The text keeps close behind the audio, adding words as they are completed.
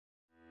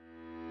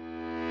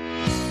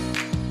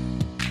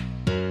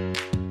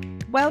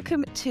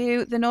Welcome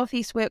to the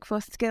Northeast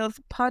Workforce Skills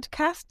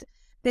podcast.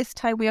 This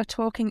time we are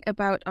talking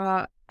about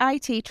our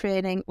IT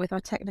training with our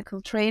technical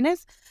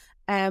trainers.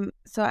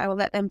 So I will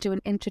let them do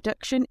an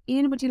introduction.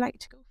 Ian, would you like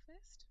to go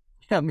first?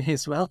 Yeah, me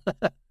as well.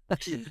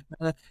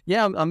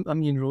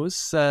 I'm Ian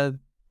Rose,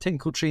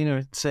 technical trainer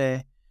at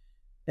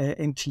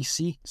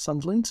MTC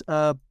Sunderland.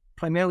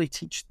 Primarily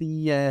teach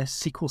the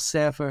SQL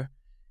Server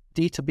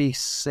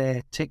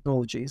database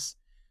technologies.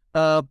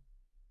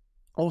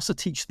 Also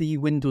teach the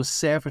Windows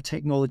Server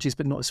technologies,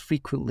 but not as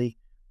frequently.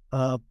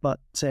 But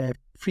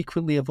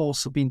frequently I've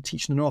also been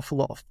teaching an awful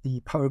lot of the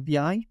Power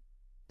BI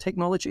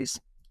technologies,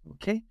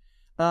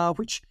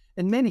 which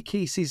in many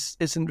cases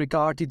isn't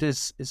regarded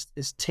as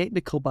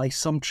technical by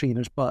some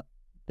trainers, but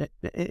it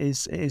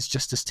is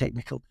just as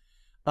technical.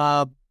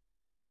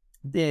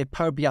 The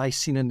Power BI has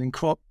seen an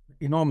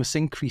enormous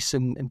increase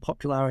in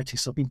popularity,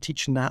 so I've been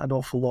teaching that an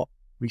awful lot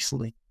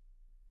recently.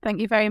 Thank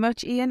you very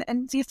much, Ian.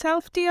 And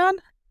yourself, Dion?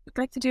 Would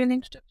like to do an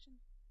introduction?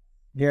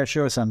 Yeah,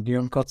 sure. So I'm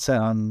Dion Kotze.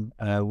 I'm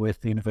with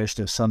the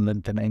University of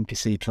Sunderland and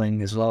MTC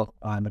Training as well.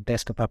 I'm a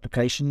desktop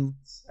application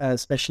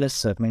specialist,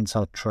 so it means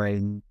I'll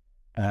train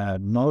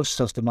most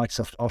of the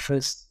Microsoft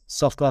Office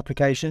software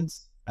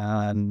applications.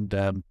 And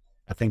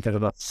I think there are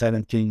about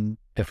 17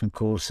 different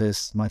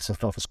courses,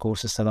 Microsoft Office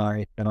courses that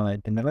I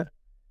deliver.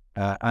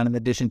 And in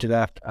addition to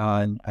that,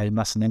 I'm a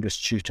maths and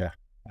English tutor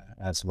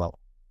as well.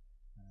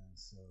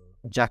 So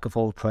a jack of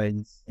all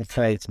trades,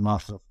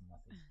 master of nothing.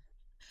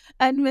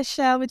 And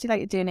Michelle, would you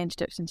like to do an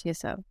introduction to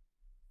yourself?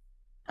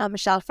 I'm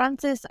Michelle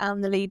Francis.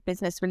 I'm the lead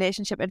business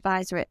relationship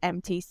advisor at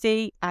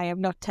MTC. I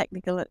am not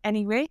technical in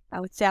any way.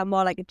 I would say I'm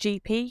more like a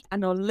GP. I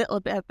know a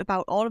little bit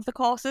about all of the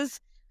courses,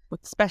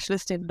 but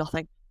specialist in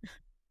nothing.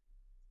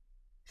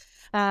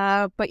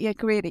 But you're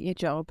great at your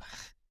job.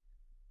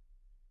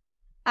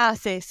 I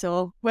say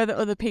so. Whether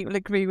other people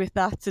agree with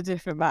that's a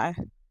different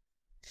matter.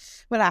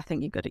 Well, I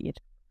think you're good at your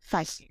job.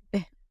 Thank you.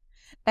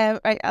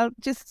 Right, I'll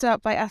just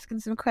start by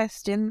asking some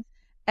questions.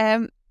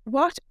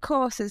 What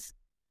courses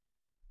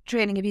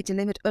training have you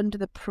delivered under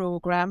the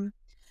programme,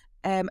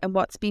 and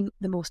what's been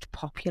the most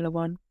popular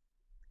one?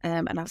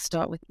 And I'll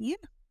start with Ian.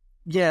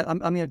 Yeah,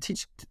 I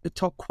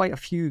taught quite a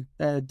few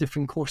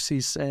different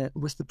courses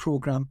with the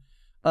programme.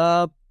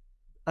 As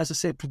I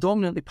said,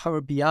 predominantly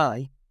Power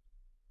BI.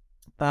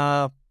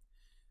 The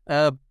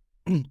main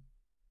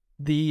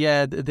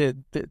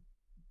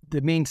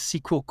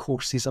SQL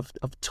courses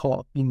I've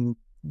taught in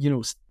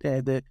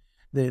the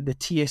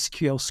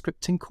TSQL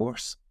scripting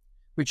course,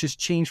 which has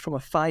changed from a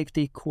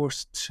 5-day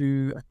course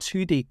to a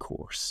 2-day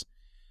course.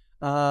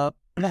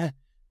 The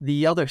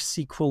other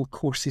SQL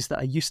courses that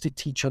I used to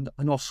teach an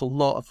awful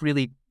lot have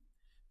really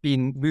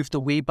been moved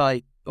away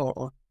by,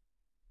 or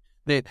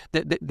they're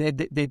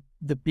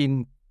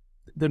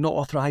not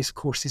authorized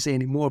courses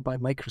anymore by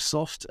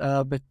Microsoft.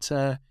 But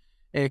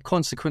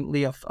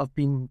consequently, I've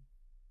been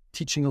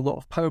teaching a lot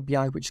of Power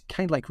BI, which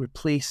kind of like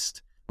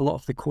replaced a lot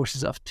of the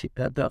courses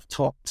that I've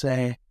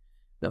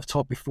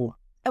taught before.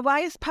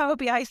 Why is Power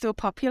BI so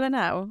popular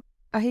now?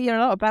 I hear a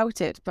lot about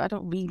it, but I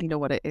don't really know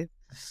what it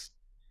is.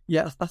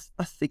 Yeah, I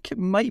think it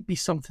might be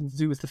something to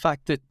do with the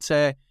fact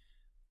that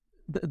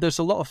there's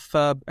a lot of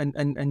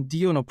and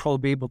Dion will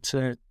probably be able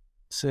to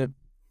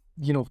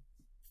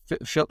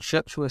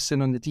fill us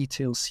in on the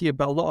details here,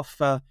 but a lot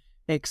of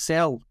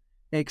Excel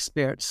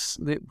experts,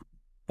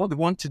 what they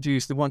want to do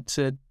is they want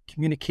to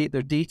communicate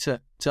their data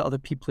to other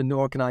people in the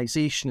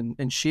organisation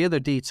and share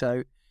their data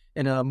out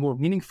in a more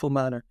meaningful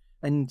manner.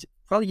 And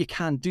while you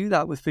can do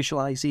that with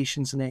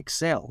visualizations in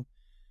Excel,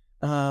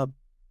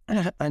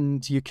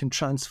 and you can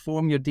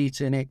transform your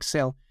data in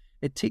Excel,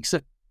 it takes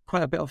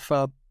quite a bit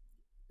of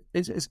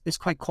it's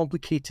quite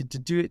complicated to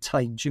do at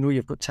times.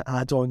 You've got to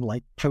add on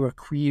like Power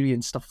Query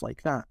and stuff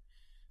like that.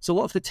 So a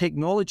lot of the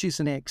technologies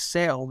in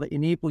Excel that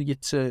enable you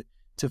to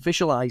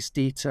visualize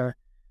data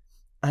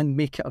and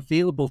make it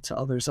available to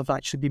others have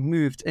actually been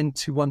moved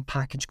into one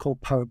package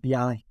called Power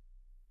BI.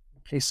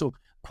 Okay, so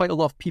quite a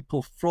lot of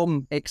people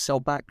from Excel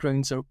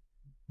backgrounds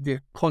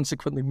they're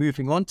consequently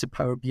moving on to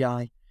Power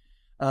BI,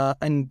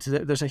 and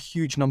there's a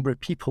huge number of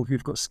people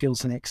who've got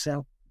skills in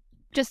Excel.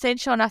 Just saying,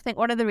 Sean, I think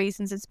one of the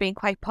reasons it's been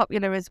quite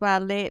popular as well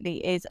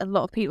lately is a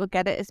lot of people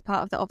get it as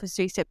part of the Office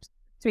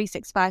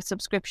 365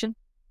 subscription.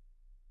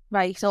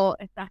 Right, so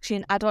it's actually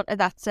an add-on to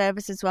that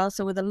service as well.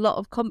 So with a lot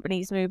of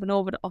companies moving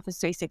over to Office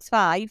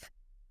 365,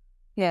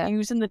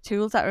 using the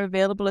tools that are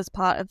available as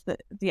part of the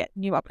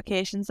new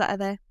applications that are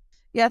there.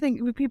 Yeah, I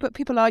think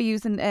people are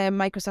using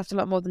Microsoft a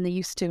lot more than they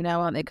used to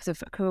now, aren't they, because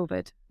of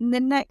COVID. And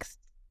then next,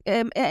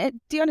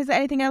 Dion, is there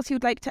anything else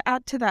you'd like to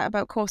add to that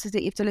about courses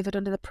that you've delivered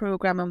under the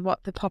programme and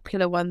what the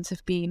popular ones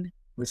have been?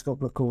 Which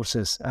popular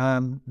courses?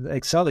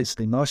 Excel is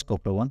the most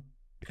popular one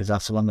because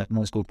that's the one that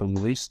most people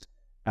released.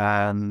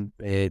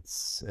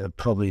 It's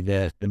probably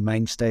the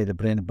mainstay, the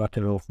bread and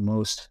butter of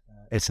most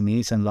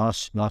SMEs and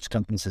large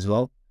companies as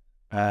well.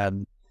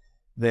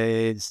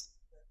 There's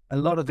a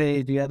lot of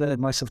the other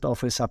Microsoft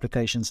Office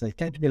applications, they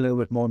tend to be a little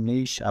bit more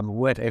niche.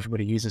 Word,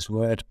 everybody uses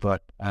Word,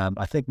 but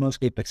I think most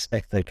people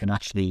expect they can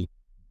actually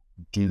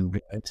do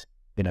it,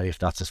 if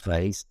that's a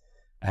phrase.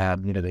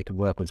 They can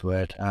work with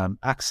Word.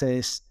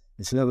 Access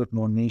is a little bit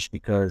more niche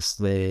because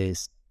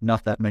there's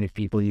not that many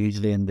people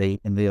usually in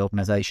the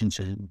organizations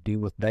who deal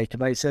with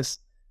databases.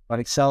 But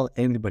Excel,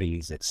 everybody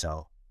uses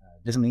Excel.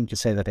 Doesn't mean to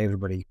say that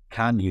everybody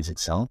can use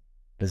Excel.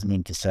 Doesn't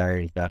mean to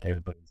say that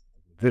everybody's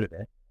good at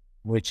it,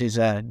 which is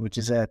a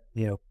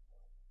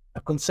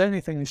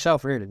concerning thing in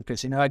itself, really,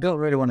 because I don't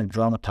really want to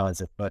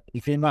dramatize it, but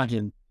if you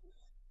imagine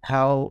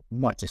how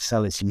much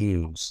Excel is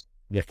used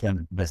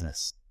within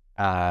business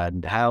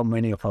and how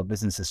many of our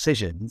business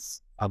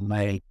decisions are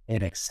made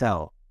in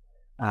Excel,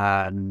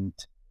 and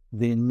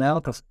the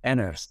amount of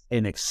errors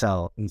in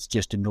Excel is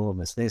just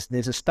enormous. There's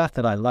a stat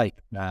that I like.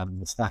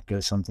 The stat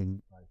goes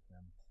something like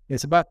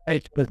there's about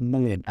 8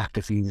 million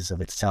active users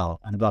of Excel,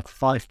 and about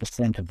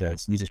 5% of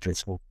those use it to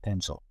its full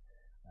potential.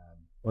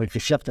 Or if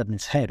you shove that in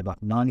its head,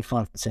 about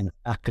 95% of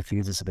active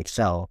users of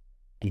Excel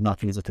do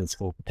not use it to its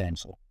full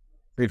potential.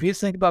 So if you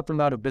think about the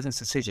amount of business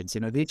decisions,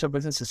 these are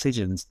business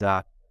decisions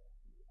that,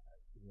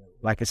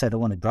 like I said, I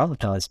don't want to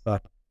dramatize,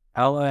 but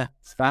our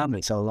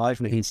families, our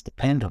livelihoods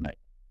depend on it,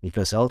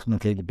 because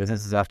ultimately the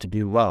businesses have to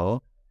do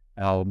well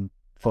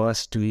for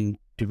us to be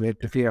able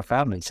to feed our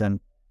families.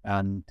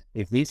 And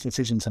if these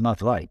decisions are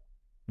not right,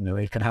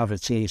 it can have a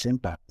serious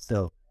impact.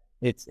 So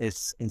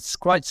it's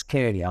quite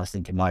scary, I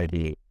think, in my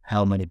view,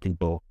 how many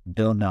people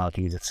don't know how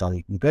to use Excel.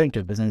 You go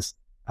into a business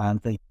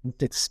and they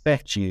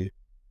expect you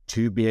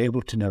to be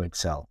able to know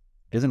Excel.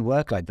 It doesn't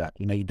work like that.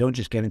 You don't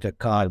just get into a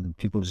car and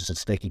people just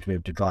expect you to be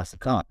able to drive the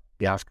car.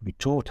 You have to be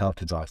taught how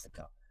to drive the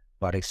car.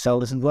 But Excel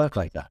doesn't work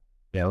like that.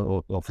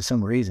 Or for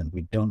some reason,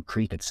 we don't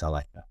treat Excel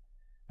like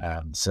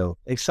that. So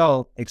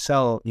Excel,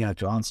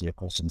 to answer your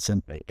question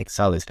simply,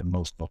 Excel is the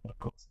most popular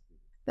course.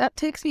 That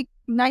takes me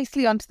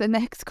nicely on to the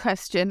next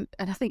question,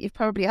 and I think you've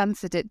probably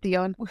answered it,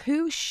 Dion.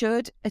 Who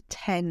should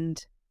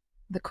attend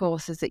the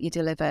courses that you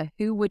deliver?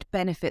 Who would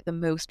benefit the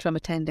most from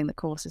attending the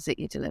courses that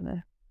you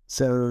deliver?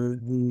 So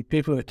the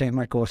people who attend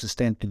my courses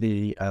tend to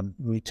be,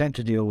 we tend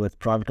to deal with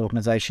private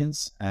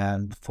organizations,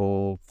 and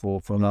for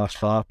large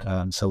part,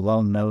 so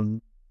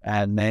well-known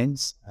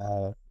names,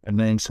 and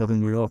names of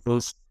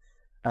individuals.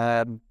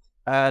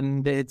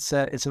 And it's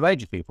a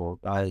range of people.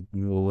 I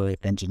deal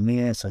with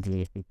engineers, I deal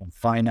with people in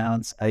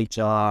finance,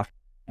 HR,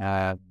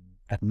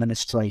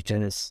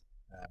 administrators,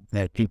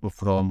 people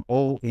from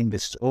all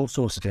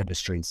sorts of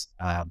industries,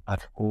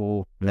 at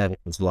all levels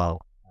as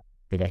well,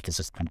 directors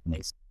of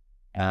companies.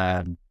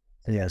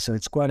 So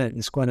it's quite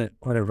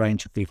a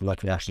range of people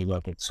like we actually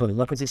work with. So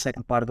what was the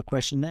second part of the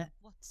question there?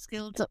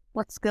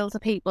 What skills are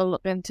people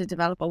looking to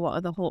develop, or what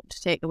are the hope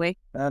to take away?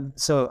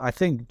 So I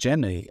think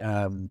generally,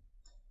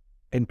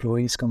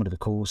 employees come to the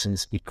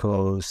courses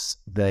because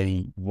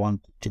they want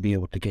to be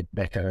able to get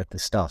better at the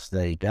stuff.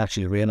 They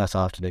actually realize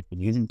after they've been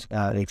using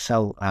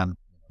Excel,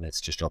 let's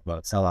just talk about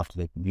Excel after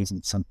they've been using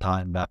it some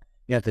time, that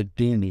they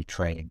do need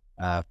training.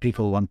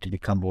 People want to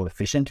become more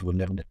efficient. We're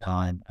living at a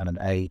time and an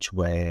age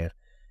where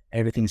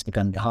everything's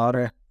becoming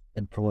harder.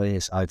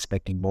 Employers are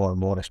expecting more and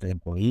more of their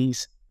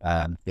employees.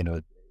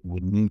 We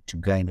need to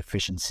gain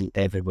efficiency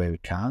everywhere we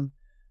can.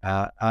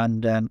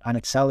 And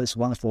Excel is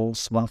one of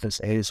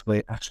those areas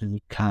where actually you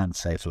can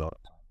save a lot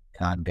of time,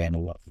 can gain a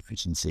lot of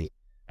efficiency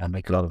and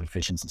make a lot of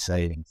efficiency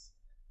savings.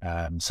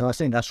 So I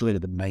think that's really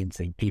the main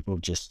thing. People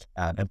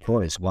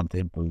employers want the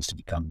employees to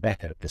become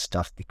better at this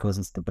stuff because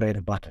it's the bread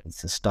and butter.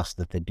 It's the stuff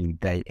that they do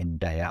day in,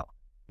 day out.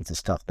 It's the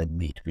stuff they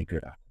need to be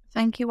good at.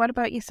 Thank you. What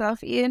about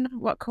yourself, Ian?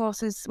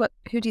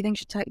 Who do you think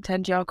should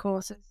attend your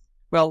courses?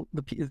 Well,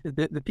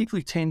 the people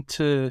who tend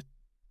to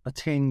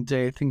attend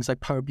things like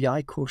Power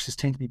BI courses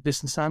tend to be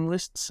business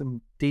analysts and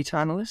data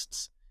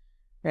analysts.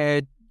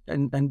 And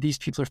these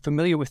people are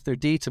familiar with their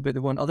data, but they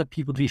want other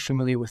people to be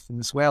familiar with them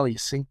as well, you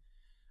see.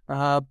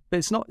 But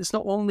it's not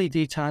only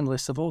data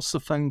analysts. I've also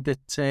found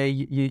that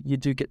you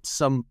do get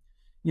some,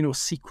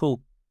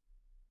 SQL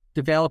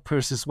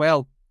developers as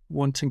well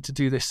wanting to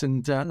do this.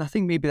 And I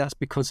think maybe that's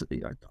because of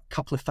a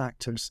couple of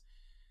factors.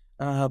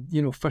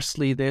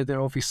 Firstly, they're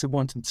obviously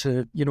wanting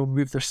to,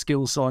 move their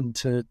skills on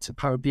to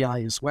Power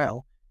BI as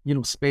well.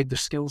 Spread their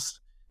skill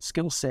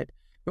set,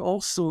 but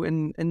also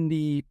in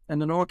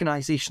an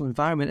organizational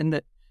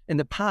environment. In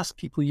the past,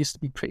 people used to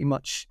be pretty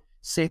much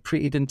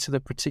separated into their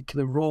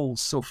particular roles.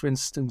 So, for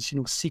instance,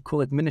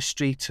 SQL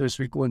administrators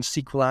would go on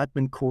SQL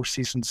admin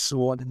courses and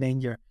so on, and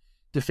then your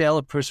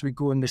developers would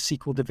go on the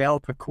SQL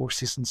developer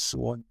courses and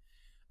so on.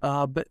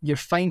 But you're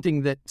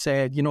finding that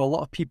a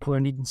lot of people are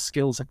needing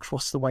skills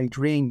across the wide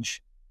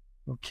range.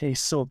 Okay,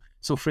 so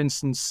for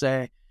instance,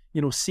 SQL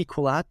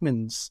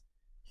admins.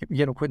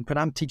 When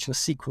I'm teaching a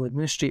SQL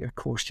administrator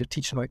course, you're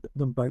teaching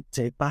them about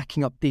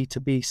backing up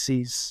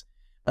databases,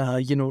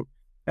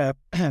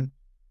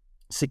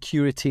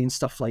 security and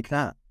stuff like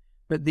that.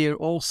 But they're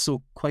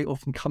also quite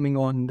often coming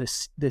on the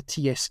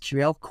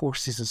TSQL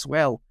courses as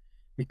well,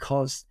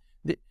 because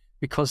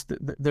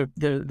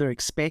they're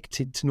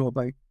expected to know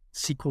about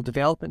SQL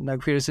development now.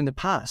 Whereas in the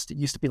past, it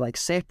used to be like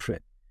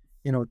separate.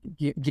 You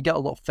get a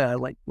lot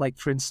of like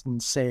for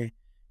instance,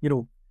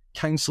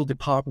 council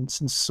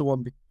departments and so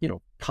on,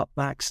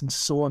 cutbacks and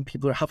so on.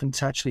 People are having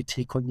to actually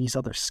take on these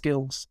other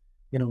skills.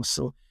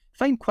 So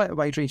find quite a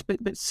wide range,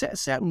 but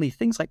certainly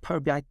things like Power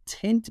BI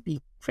tend to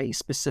be pretty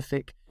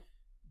specific,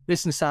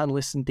 business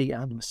analysts and data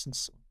analysts and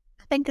so on.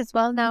 I think as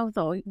well now,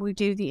 though, we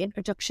do the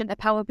introduction to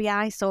Power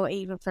BI, so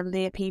even for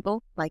lay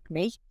people like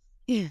me,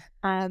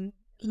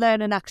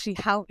 learning actually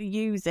how to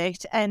use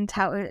it and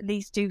how to at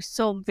least do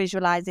some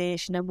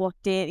visualization and what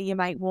data you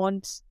might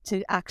want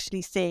to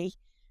actually see.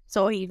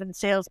 So even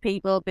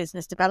salespeople,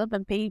 business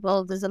development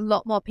people, there's a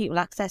lot more people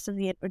accessing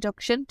the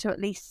introduction to at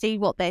least see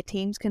what their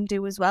teams can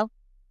do as well.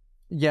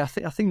 Yeah,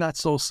 I think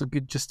that's also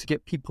good just to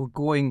get people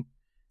going,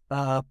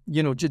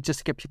 just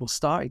to get people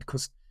started,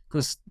 because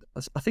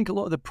I think a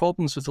lot of the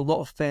problems with a lot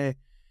of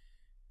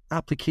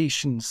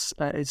applications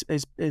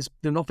is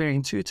they're not very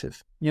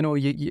intuitive.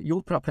 You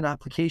open up an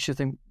application,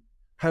 think,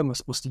 how am I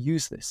supposed to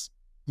use this?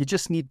 You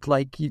just need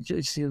a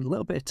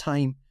little bit of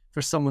time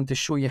for someone to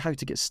show you how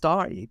to get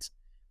started,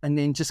 and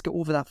then just get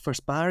over that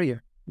first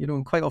barrier.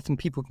 And quite often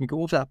people can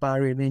go over that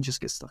barrier and then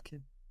just get stuck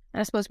in. And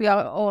I suppose we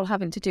are all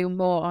having to do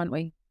more, aren't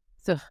we?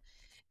 So,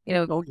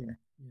 Oh yeah.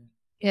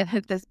 Yeah,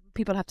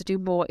 people have to do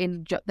more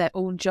in their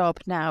own job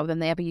now than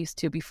they ever used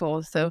to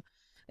before. So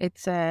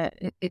it's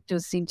it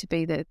does seem to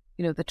be that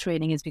the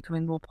training is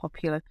becoming more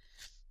popular.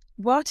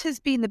 What has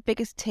been the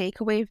biggest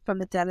takeaway from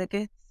the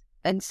delegates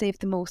and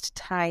saved the most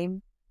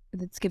time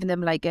that's given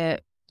them a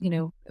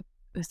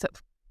sort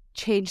of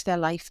change their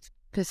life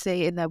per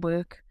se in their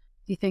work?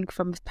 Do you think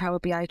from Power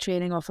BI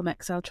training or from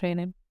Excel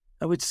training?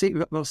 I would say,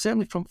 well,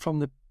 certainly from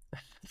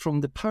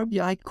the Power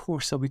BI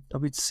course, I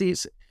would say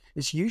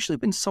it's usually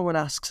when someone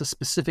asks a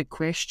specific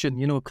question,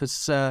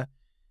 because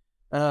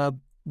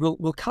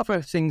we'll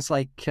cover things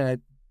like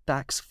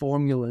DAX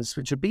formulas,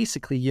 which are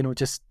basically,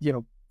 just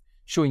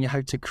showing you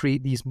how to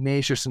create these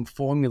measures and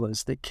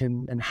formulas that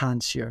can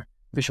enhance your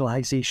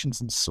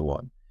visualizations and so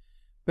on.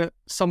 But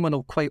someone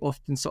will quite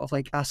often sort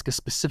of ask a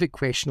specific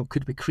question,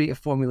 could we create a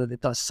formula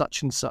that does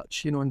such and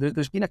such? And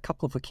there's been a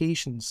couple of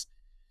occasions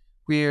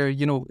where,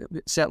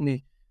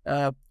 certainly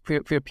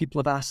where people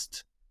have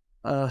asked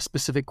a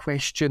specific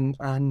question,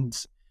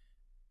 and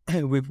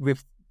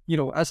we've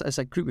as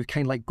a group, we've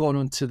kind of gone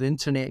onto the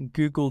internet and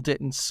Googled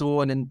it and so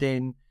on. And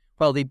then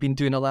while they've been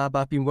doing a lab,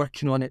 I've been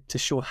working on it to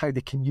show how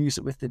they can use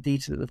it with the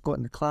data that they've got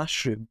in the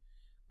classroom.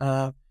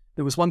 There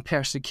was one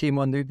person who came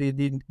on, they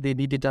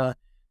needed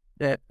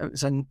it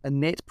was a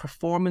net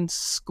performance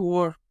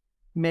score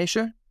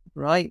measure,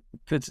 right?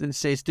 Because it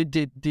says,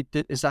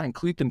 is that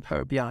included in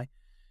Power BI?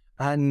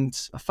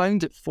 And I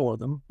found it for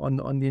them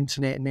on the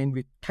internet, and then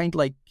we kind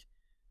of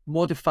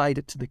modified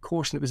it to the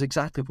course, and it was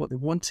exactly what they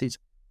wanted,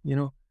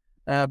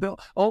 But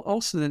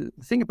also the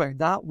thing about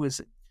that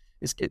is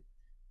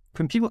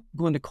when people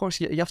go in the course,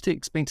 you have to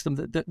explain to them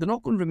that they're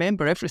not going to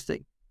remember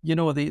everything.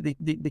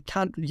 They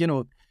can't.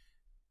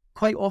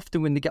 Quite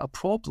often when they get a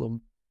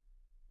problem,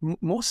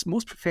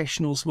 most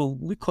professionals will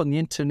look on the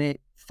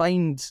internet,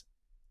 find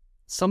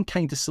some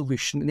kind of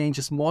solution, and then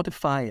just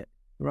modify it,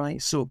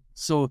 right? So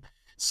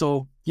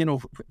when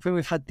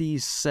we've had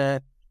these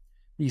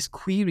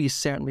queries,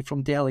 certainly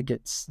from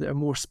delegates that are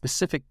more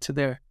specific to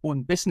their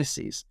own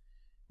businesses,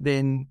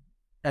 then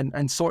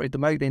and sorted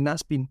them out, then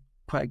that's been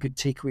quite a good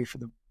takeaway for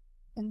them.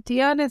 And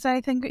Dion, is there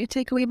anything your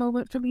takeaway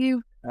moment from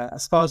you?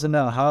 As far as I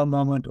know, how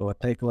moment or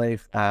takeaway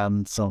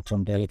from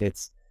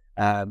delegates,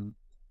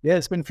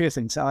 it's been a few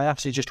things. I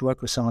actually just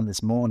worked with someone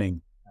this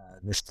morning.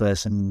 This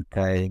person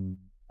came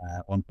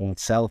on an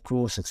Excel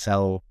course,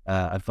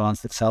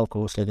 Advanced Excel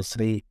course, level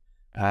 3,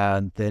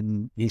 and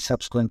then he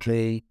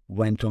subsequently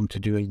went on to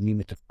do a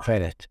unit of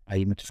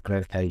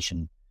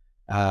accreditation.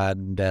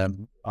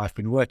 And I've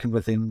been working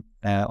with him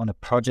on a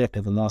project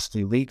over the last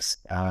 2 weeks,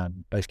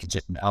 basically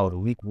just an hour a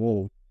week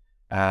wall.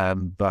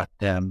 But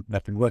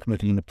I've been working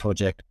with him on the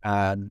project,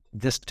 and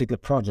this particular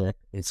project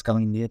is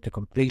coming near to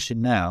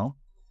completion now,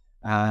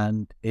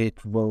 and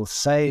it will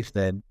save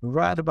them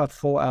right about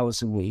 4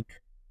 hours a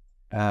week,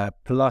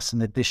 plus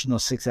an additional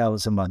 6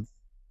 hours a month.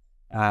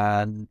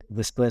 And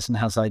this person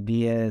has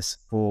ideas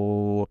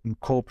for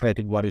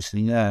incorporating what is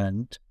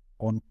learned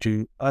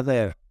onto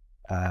other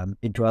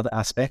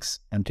aspects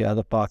and to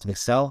other parts of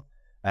Excel,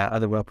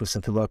 other workbooks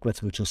that they work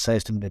with, which will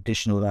save them an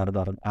additional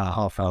about a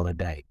half hour a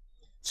day.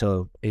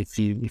 So if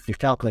you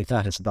calculate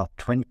that, it's about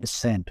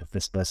 20% of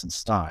this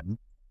person's time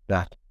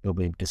that you'll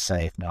be able to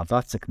save. Now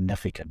that's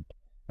significant.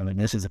 I mean,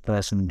 this is a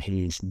person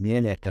who's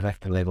nearly at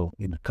director level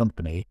in a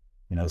company,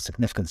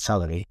 significant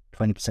salary.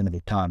 20% of the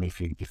time, if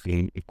you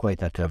equate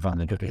that to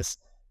 $100,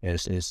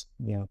 is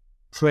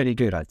pretty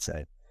good, I'd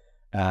say.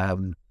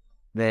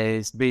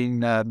 There's been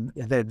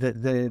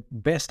the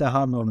best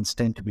aha moments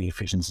tend to be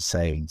efficiency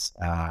savings.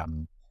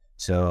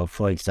 So,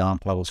 for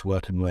example, I was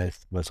working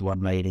with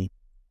one lady,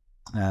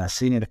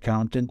 senior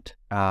accountant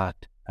at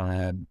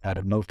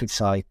a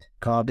multi-site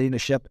car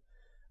dealership,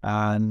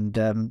 and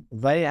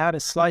they had a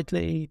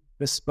slightly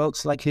bespoke,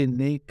 slightly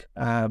unique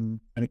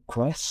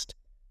request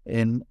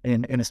in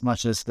as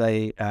much as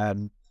they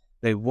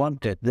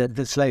wanted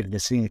this lady, the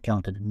senior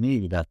accountant,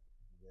 knew that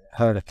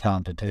her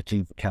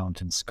team of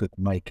accountants could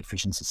make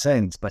efficiency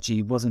savings, but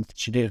she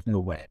didn't know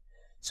where.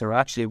 So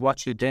actually what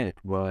she did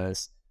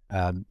was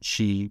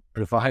she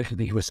provided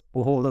me with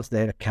all of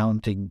their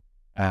accounting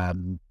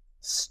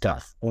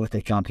stuff, all of the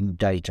accounting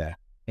data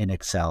in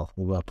Excel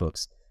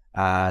workbooks,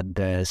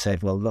 and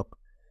said, well, look,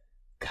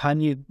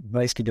 can you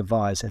basically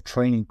devise a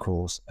training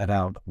course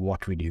around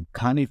what we do?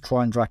 Can you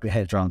try and wrap your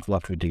head around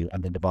what we do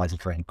and then devise a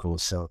training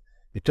course? So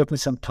it took me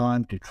some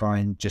time to try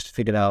and just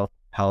figure out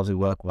how they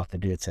work, what they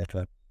do,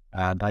 etc.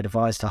 And I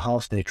devised a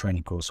half-day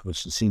training course,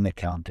 which the senior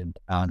accountant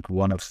and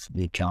one of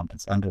the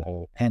accountants under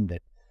her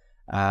attended.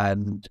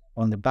 And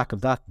on the back of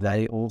that,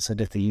 they also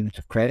did the unit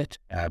of credit,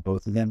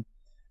 both of them.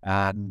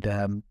 And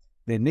the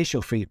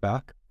initial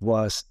feedback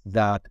was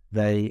that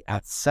they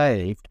had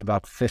saved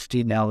about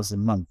 15 hours a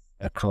month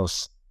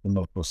across the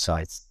multiple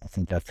sites. I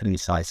think there are 3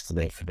 sites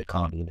today for the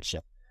car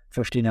dealership.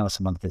 15 hours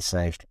a month they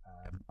saved,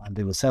 and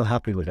they were so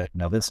happy with it.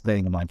 Now, this,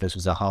 bearing in mind, this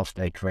was a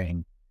half-day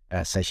training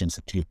sessions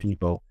of 2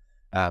 people.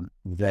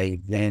 They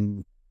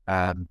then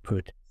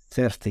put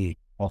 30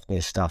 of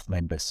their staff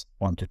members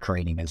onto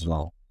training as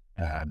well,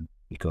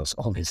 because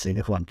obviously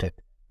they wanted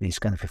these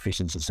kind of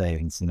efficiency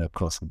savings,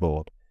 across the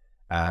board.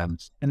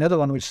 Another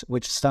one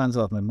which stands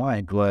out in my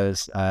mind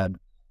was I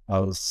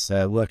was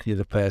working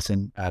with a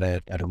person at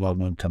a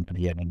well-known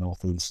company in the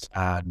Northeast,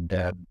 and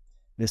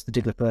this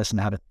particular person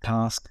had a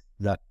task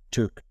that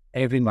took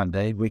every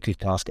Monday, weekly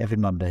task, every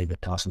Monday. The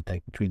task would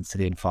take between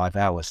 3 and 5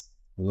 hours.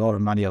 A lot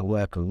of manual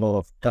work, a lot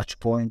of touch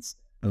points,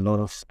 a lot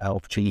of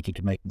opportunity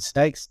to make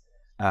mistakes.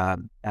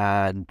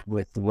 And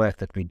with the work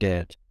that we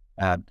did,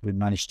 we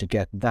managed to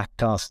get that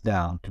task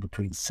down to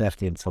between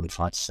 30 and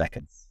 45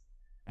 seconds.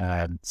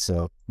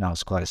 So now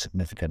it's quite a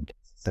significant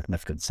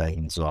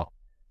saving as well.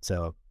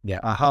 So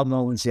yeah, aha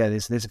moments. Yeah,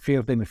 there's a few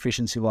of them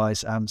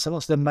efficiency-wise. Some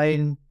of the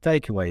main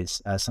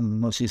takeaways, some of the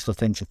most useful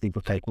things that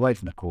people take away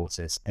from the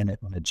courses, and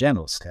on a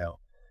general scale,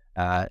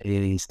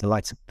 is the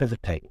likes of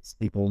pivot tables.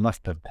 People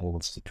love pivot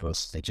tables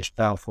because they're just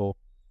powerful.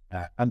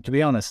 And to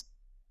be honest,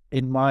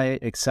 in my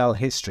Excel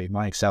history,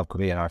 my Excel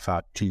career, I've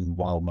had 2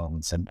 wow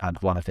moments, and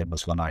one of them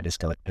was when I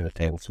discovered pivot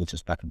tables, which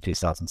was back in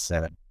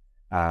 2007.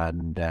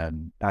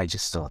 And I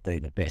just thought they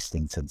were the best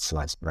thing since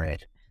sliced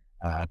bread.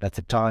 At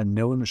the time,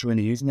 no one was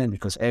really using them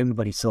because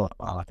everybody thought,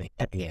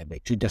 they're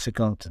too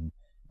difficult. And,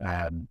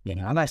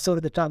 and I thought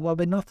at the time, well,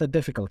 they're not that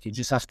difficult. You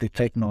just have to be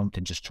taken on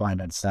to just try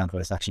and understand what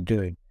it's actually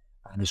doing.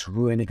 And it's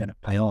really going to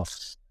pay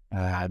off.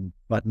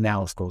 But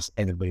now, of course,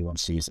 everybody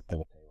wants to use a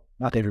pivot table.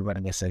 Not everybody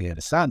necessarily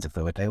understands a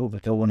pivot table,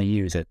 but they all want to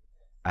use it.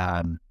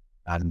 And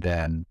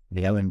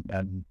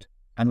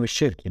we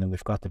should,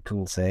 we've got the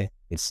tools there.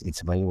 It's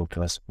available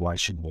to us. Why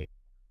shouldn't we?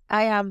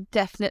 I am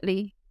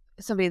definitely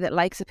somebody that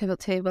likes a pivot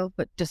table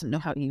but doesn't know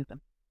how to use them.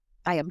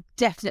 I am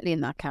definitely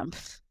in that camp.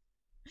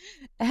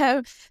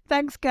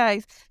 Thanks,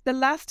 guys. The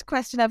last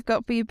question I've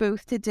got for you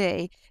both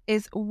today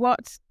is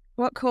what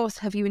course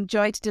have you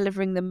enjoyed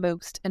delivering the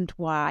most and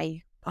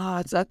why?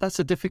 That's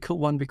a difficult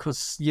one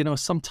because,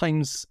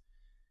 sometimes,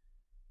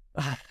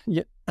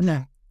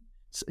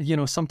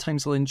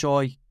 sometimes I'll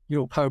enjoy,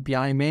 Power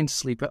BI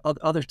immensely, but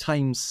other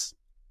times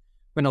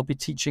when I'll be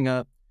teaching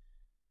a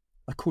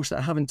course that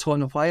I haven't taught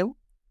in a while,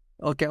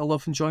 I'll get a lot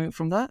of enjoyment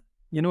from that.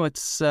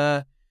 It's,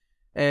 so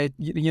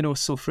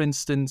for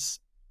instance,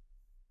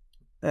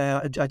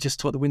 I just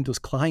taught the Windows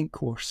client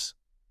course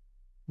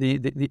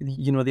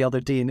the other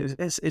day, and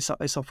it's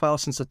a while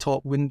since I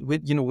taught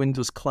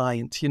Windows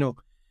client,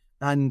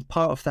 and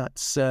part of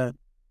that's IP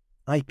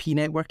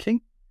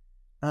networking,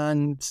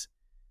 and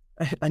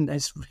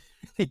it's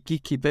really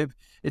geeky, but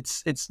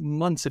it's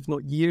months, if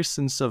not years,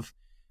 since I've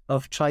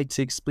tried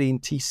to explain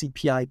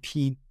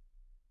TCP/IP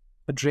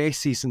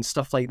addresses and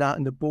stuff like that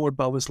on the board,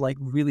 but I was like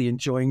really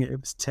enjoying it. It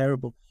was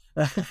terrible,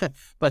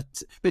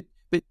 but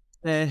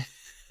I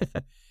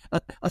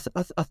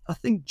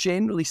think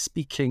generally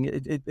speaking,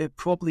 it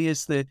probably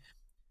is the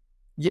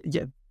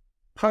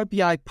Power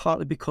BI,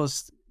 partly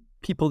because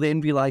people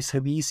then realize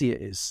how easy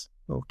it is.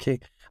 Okay,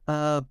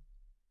 and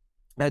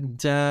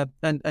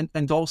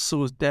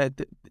also the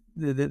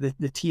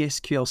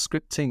TSQL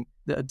scripting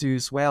that I do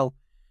as well.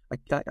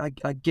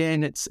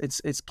 Again, it's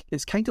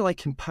kind of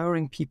like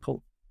empowering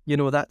people.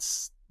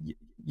 That's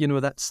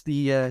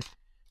the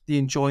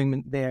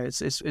enjoyment there.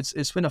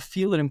 It's when I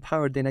feel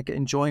empowered, then I get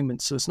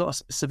enjoyment. So it's not a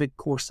specific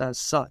course as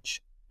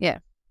such. Yeah.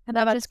 And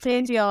I've just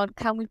played you on.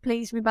 Can we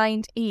please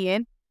remind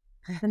Ian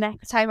the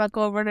next time I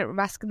go run it, I'm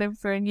asking him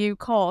for a new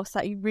course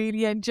that he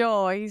really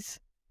enjoys.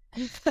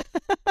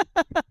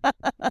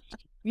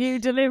 New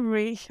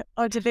delivery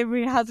or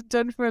delivery hasn't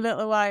done for a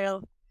little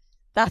while.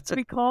 That's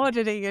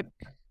recorded, Ian.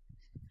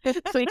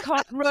 So he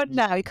can't run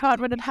now. He can't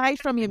run and hide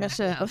from you,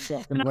 Michelle. I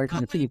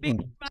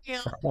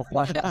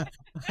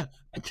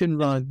can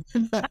run.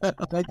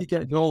 I might be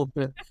getting old,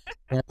 but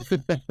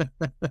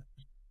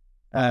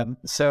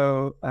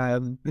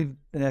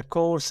the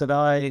course that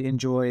I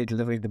enjoy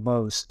delivering the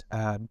most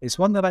is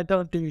one that I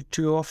don't do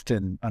too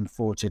often,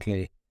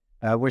 unfortunately.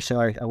 I wish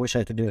I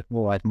could do it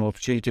more. I had more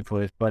opportunity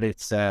for it, but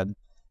it's a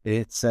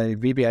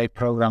VBA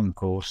program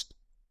course.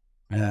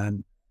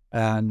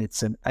 and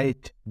it's an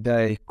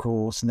 8-day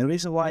course. And the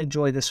reason why I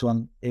enjoy this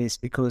one is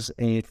because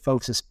it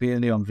focuses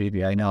purely on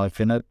VBA. Now, if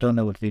you don't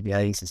know what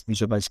VBA is, it's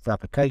Visual Basic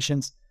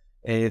Applications.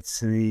 It's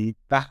the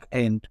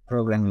back-end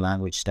programming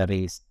language that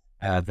is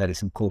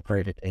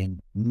incorporated in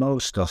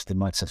most of the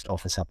Microsoft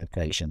Office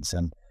applications.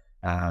 And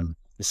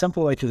the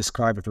simple way to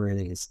describe it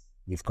really is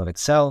you've got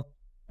Excel,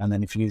 and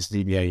then if you use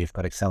VBA, you've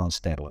got Excel on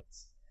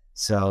steroids.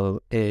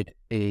 So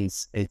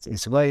it's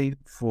a way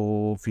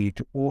for you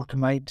to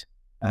automate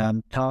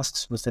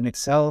tasks within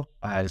Excel.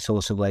 It's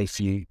also a way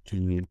for you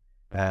to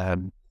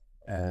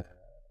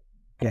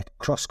get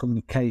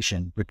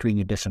cross-communication between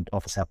your different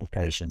Office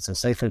applications. So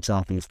say, for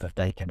example, you've got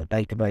data in a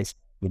database,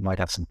 you might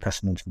have some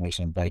personal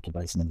information in the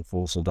database, and then you've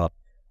also got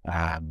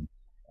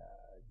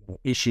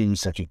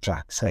issues that you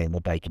track, say, in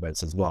the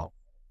database as well.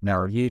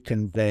 Now, you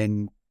can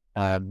then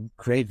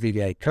create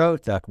VBA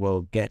code that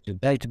will get the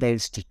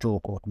database to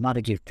talk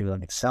automatically to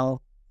an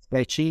Excel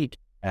spreadsheet,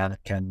 and it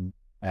can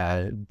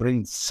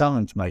bring some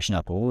information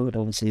up, all of it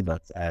obviously,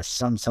 but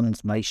some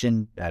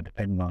information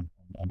depending on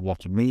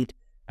what you need.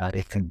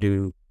 It can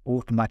do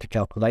automatic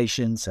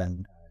calculations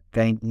and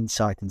gain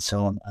insight and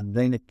so on, and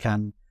then it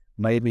can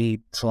maybe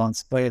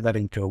transfer that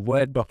into a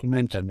Word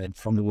document, and then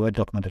from the Word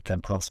document it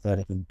can transfer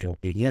it into a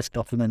PDF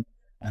document,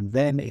 and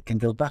then it can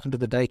go back into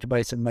the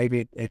database, and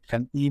maybe it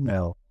can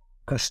email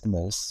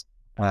customers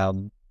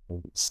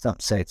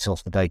say it's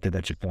off the data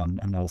that you've done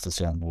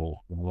analysis on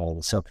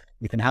all. So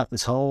you can have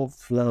this whole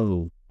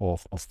flow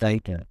of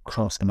data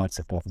across the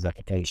Microsoft Office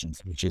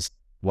applications, which is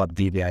what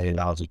VBA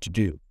allows you to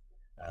do.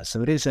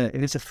 So it is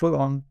a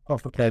full-on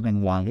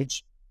programming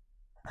language,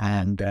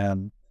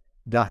 and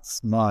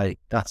that's my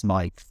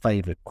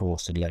favorite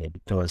course today,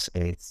 because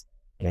it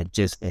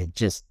just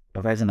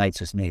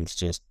resonates with me. It's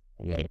just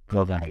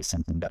programming is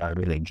something that I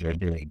really enjoy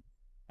doing,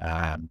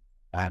 and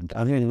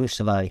I really wish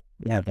that I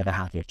had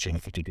the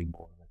opportunity to do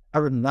more.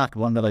 Other than that,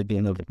 one that I do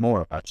a little bit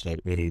more about today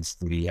is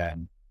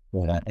the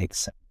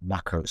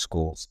macro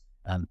scores.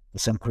 And the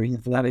simple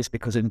reason for that is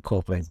because it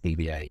incorporates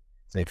VBA.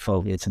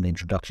 So it's an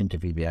introduction to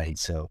VBA.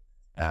 So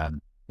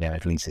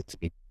at least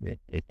it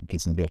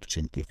gives me the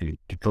opportunity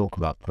to talk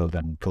about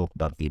programming, talk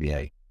about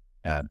VBA,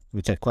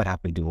 which I'd quite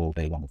happily do all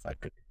day long if I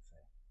could.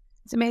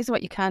 It's amazing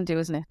what you can do,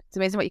 isn't it? It's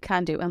amazing what you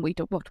can do, and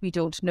what we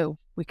don't know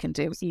we can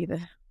do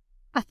either.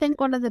 I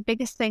think one of the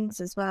biggest things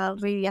as well,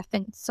 really, I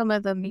think some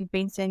of them you've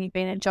been saying you've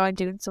been enjoying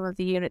doing some of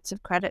the units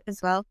of credit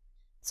as well.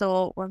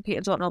 So when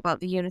people don't know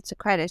about the units of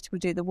credit, we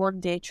do the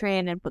 1-day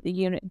training, but the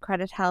unit and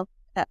credit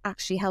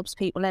actually helps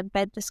people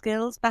embed the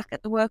skills back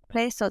at the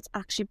workplace. So it's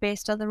actually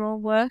based on their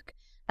own work.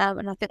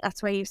 And I think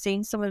that's where you've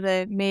seen some of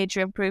the major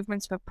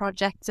improvements for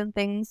projects and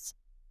things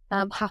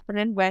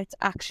happening, where it's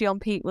actually on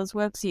people's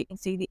work, so you can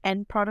see the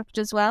end product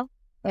as well.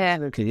 Yeah.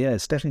 Absolutely, yeah.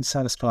 It's definitely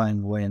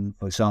satisfying when,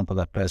 for example,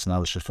 that person I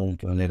was referring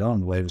to earlier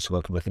on, where I was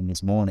working with him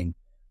this morning,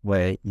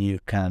 where you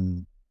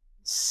can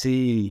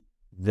see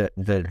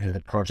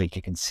the project,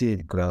 you can see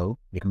it grow,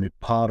 you can be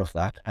part of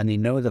that, and you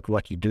know that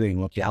what you're doing,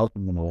 what you're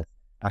helping them with,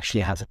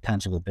 actually has a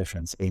tangible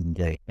difference in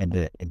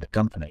the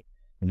company.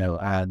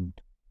 And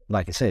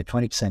like I said,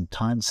 20%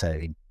 time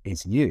saving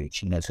is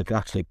huge. So to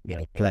actually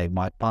play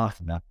my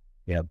part in that,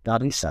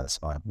 that is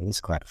satisfying. It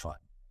is gratifying.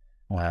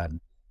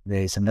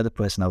 There's another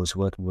person I was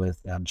working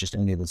with just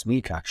only this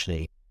week,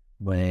 actually,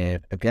 where,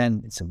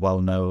 again, it's a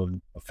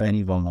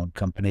fairly well-known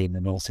company in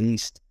the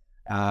Northeast.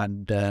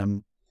 And,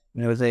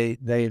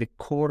 they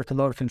recorded a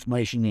lot of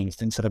information and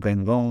things that have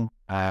been wrong.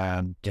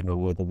 Where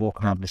they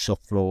walk around the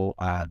shop floor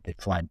and they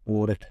try and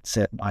audit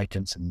certain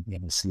items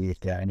and, see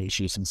if there are any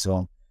issues and so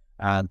on.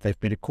 And they've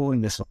been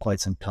recording this for quite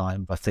some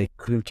time, but they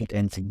couldn't get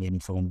anything in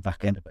from the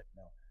back end of it.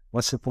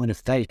 What's the point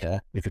of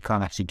data if you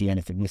can't actually do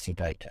anything with your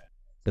data?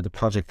 So the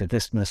project that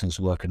this person was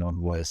working on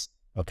was,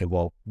 okay,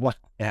 well,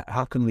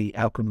 how can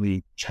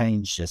we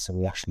change this so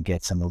we actually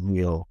get some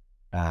real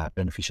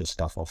beneficial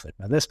stuff off it?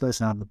 Now, this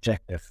person had an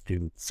objective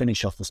to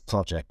finish off this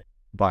project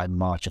by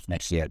March of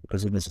next year,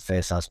 because it was a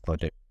fair-sized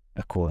project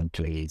according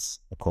to his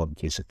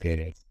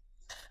superiors.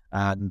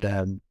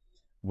 And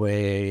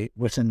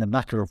within a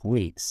matter of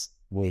weeks,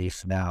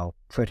 we've now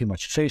pretty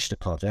much finished the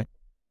project,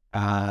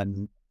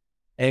 and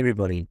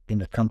everybody in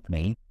the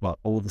company, well,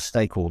 all the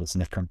stakeholders in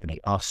the company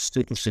are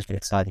super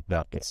excited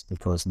about this,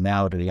 because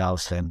now it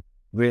allows them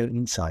real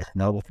insight.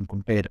 Now they can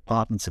compare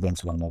departments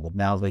against one another.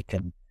 Now they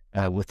can,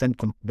 within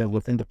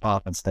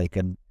departments, they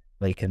can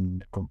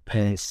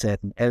compare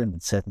certain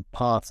elements, certain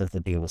parts of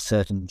the deal,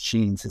 certain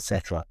machines,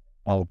 etc.,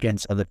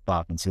 against other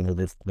departments.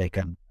 They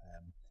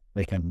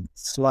can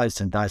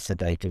slice and dice the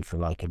data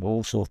for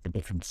all sorts of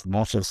different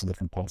models and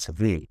different points of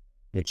view,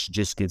 which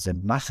just gives them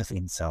massive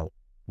insight,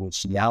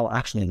 which now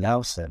actually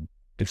allows them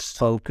to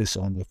focus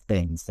on the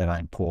things that are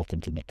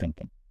important in the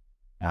company.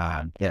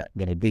 And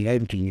being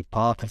able to be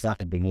part of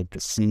that and being able to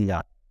see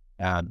that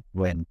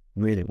when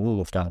really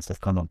all of that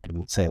have come up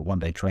to, say, a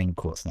 1-day training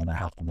course, and then I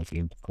have to make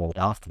it called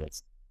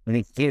afterwards. I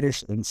mean, it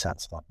is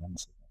satisfying,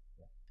 honestly.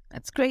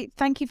 That's great.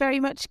 Thank you very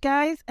much,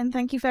 guys. And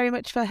thank you very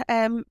much for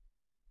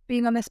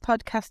being on this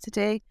podcast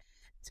today.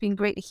 It's been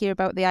great to hear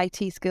about the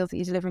IT skills that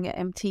you're delivering at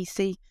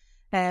MTC.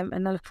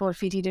 And I look forward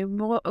to you doing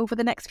more over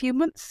the next few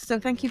months. So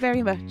thank you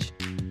very much.